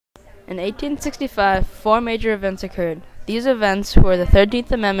In 1865, four major events occurred. These events were the 13th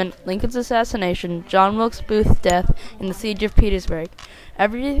Amendment, Lincoln's assassination, John Wilkes Booth's death, and the Siege of Petersburg.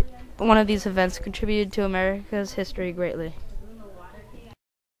 Every one of these events contributed to America's history greatly.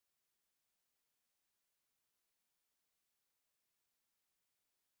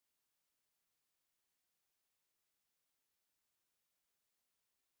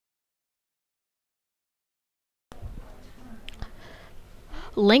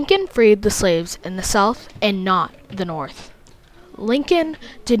 Lincoln freed the slaves in the South and not the North. Lincoln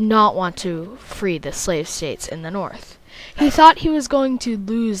did not want to free the slave states in the North. He thought he was going to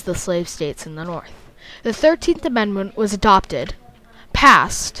lose the slave states in the North. The 13th Amendment was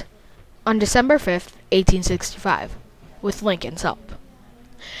passed on December 5th, 1865, with Lincoln's help.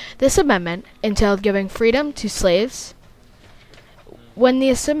 This amendment entailed giving freedom to slaves. When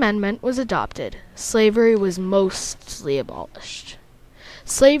this amendment was adopted, slavery was mostly abolished.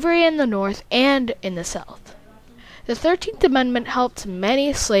 Slavery in the North and in the South. The 13th Amendment helped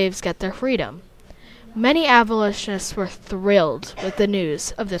many slaves get their freedom. Many abolitionists were thrilled with the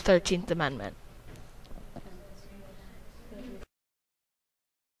news of the 13th Amendment.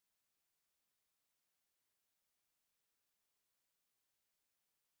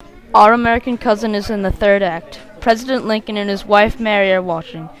 Our American Cousin is in the third act. President Lincoln and his wife Mary are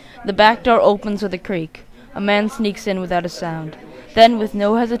watching. The back door opens with a creak. A man sneaks in without a sound. Then, with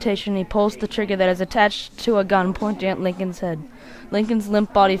no hesitation, he pulls the trigger that is attached to a gun pointing at Lincoln's head. Lincoln's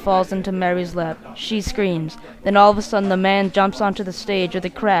limp body falls into Mary's lap. She screams. Then all of a sudden the man jumps onto the stage with a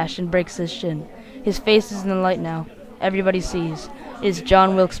crash and breaks his shin. His face is in the light now. Everybody sees. It is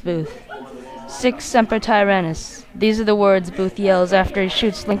John Wilkes Booth. Sic semper tyrannis. These are the words Booth yells after he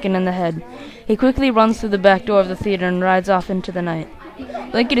shoots Lincoln in the head. He quickly runs through the back door of the theater and rides off into the night.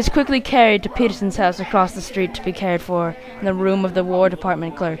 Lincoln is quickly carried to Peterson's house across the street to be cared for in the room of the War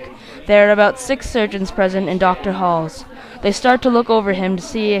Department clerk. There are about 6 surgeons present in Dr. Hall's. They start to look over him to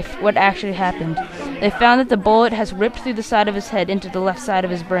see what actually happened. They found that the bullet has ripped through the side of his head into the left side of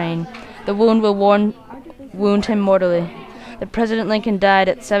his brain. The wound will wound him mortally. The President Lincoln died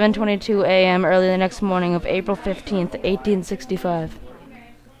at 7:22 a.m. early the next morning of April 15th, 1865.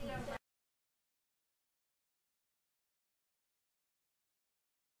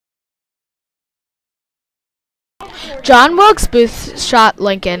 John Wilkes Booth shot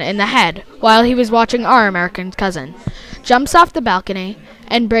Lincoln in the head while he was watching Our American Cousin, jumps off the balcony,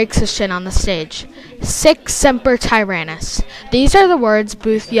 and breaks his shin on the stage. Sic semper tyrannis. These are the words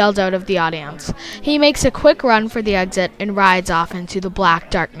Booth yelled out of the audience. He makes a quick run for the exit and rides off into the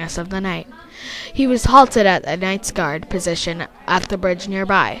black darkness of the night. He was halted at the Knights Guard position at the bridge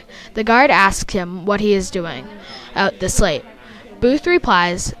nearby. The guard asks him what he is doing out this late. Booth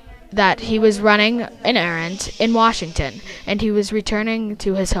replies that he was running an errand in Washington, and he was returning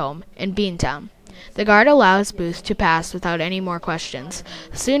to his home in Beantown. The guard allows Booth to pass without any more questions.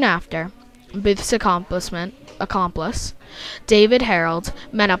 Soon after, Booth's accomplice, David Harold,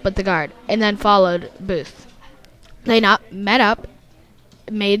 met up with the guard, and then followed Booth. They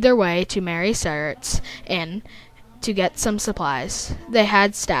made their way to Mary Surratt's Inn to get some supplies they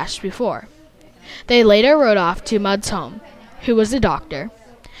had stashed before. They later rode off to Mudd's home, who was a doctor.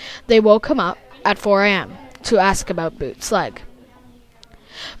 They woke him up at 4 a.m. to ask about Booth's leg.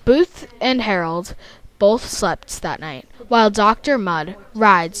 Booth and Harold both slept that night, while Dr. Mudd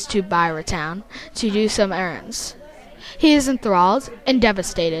rides to Byertown to do some errands. He is enthralled and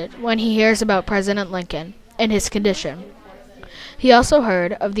devastated when he hears about President Lincoln and his condition. He also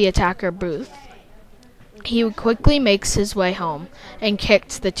heard of the attacker Booth. He quickly makes his way home and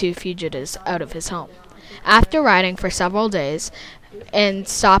kicked the 2 fugitives out of his home. After riding for several days and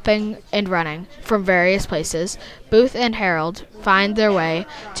stopping and running from various places, Booth and Harold find their way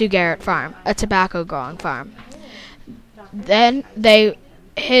to Garrett Farm, a tobacco-growing farm. Then they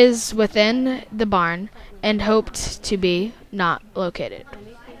hid within the barn and hoped to be not located.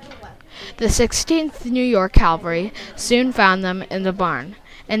 The 16th New York Cavalry soon found them in the barn,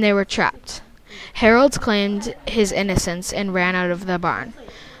 and they were trapped. Harold claimed his innocence and ran out of the barn,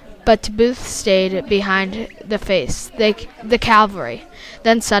 but Booth stayed behind the cavalry.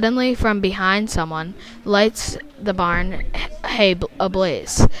 Then suddenly from behind someone lights the barn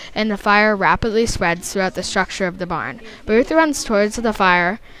ablaze, and the fire rapidly spreads throughout the structure of the barn. Booth runs towards the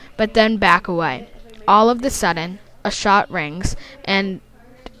fire, but then back away. All of a sudden, a shot rings, and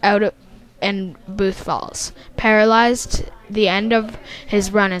Booth falls. Paralyzed, the end of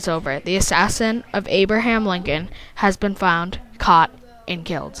his run is over. The assassin of Abraham Lincoln has been found, caught, and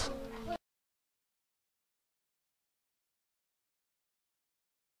killed.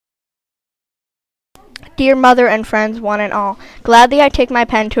 Dear mother and friends, one and all, gladly I take my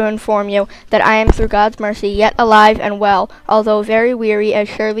pen to inform you that I am through God's mercy yet alive and well, although very weary, as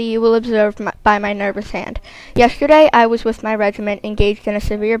surely you will observe by my nervous hand. Yesterday I was with my regiment engaged in a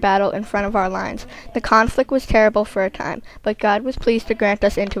severe battle in front of our lines. The conflict was terrible for a time, but God was pleased to grant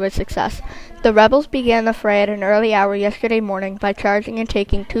us into its success. The rebels began the fray at an early hour yesterday morning by charging and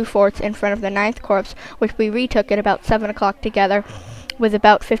taking 2 forts in front of the 9th Corps, which we retook at about 7 o'clock together with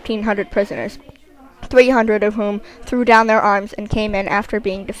about 1,500 prisoners, 300 of whom threw down their arms and came in after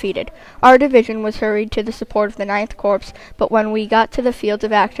being defeated. Our division was hurried to the support of the 9th Corps, but when we got to the fields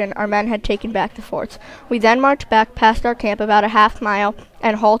of action, our men had taken back the forts. We then marched back past our camp about a half-mile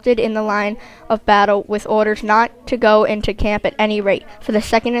and halted in the line of battle with orders not to go into camp at any rate, for the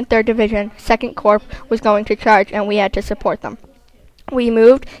 2nd and 3rd Division, 2nd Corps, was going to charge, and we had to support them. We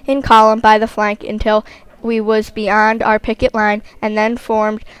moved in column by the flank until we was beyond our picket line, and then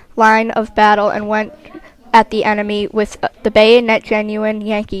formed line of battle and went at the enemy with the bayonet genuine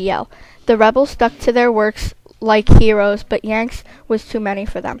Yankee yell. The rebels stuck to their works like heroes, but Yanks was too many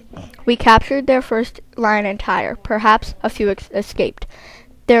for them. We captured their first line entire. Perhaps a few escaped.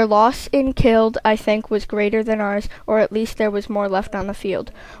 Their loss in killed, I think, was greater than ours, or at least there was more left on the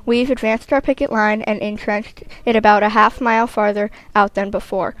field. We've advanced our picket line and entrenched it about a half-mile farther out than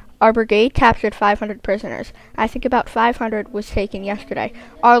before. Our brigade captured 500 prisoners. I think about 500 was taken yesterday.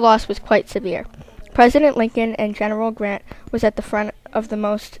 Our loss was quite severe. President Lincoln and General Grant was at the front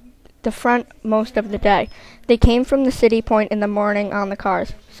most of the day. They came from the City Point in the morning on the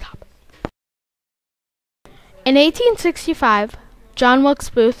cars. In 1865, John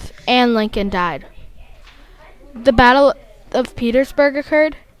Wilkes Booth and Lincoln died. The Battle of Petersburg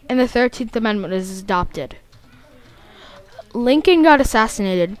occurred, and the 13th Amendment was adopted. Lincoln got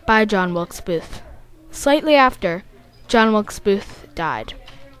assassinated by John Wilkes Booth. Slightly after, John Wilkes Booth died.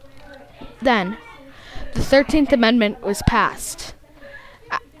 Then, the 13th Amendment was passed,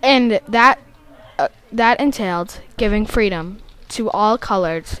 and that entailed giving freedom to all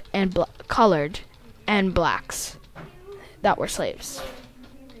colored and blacks that were slaves.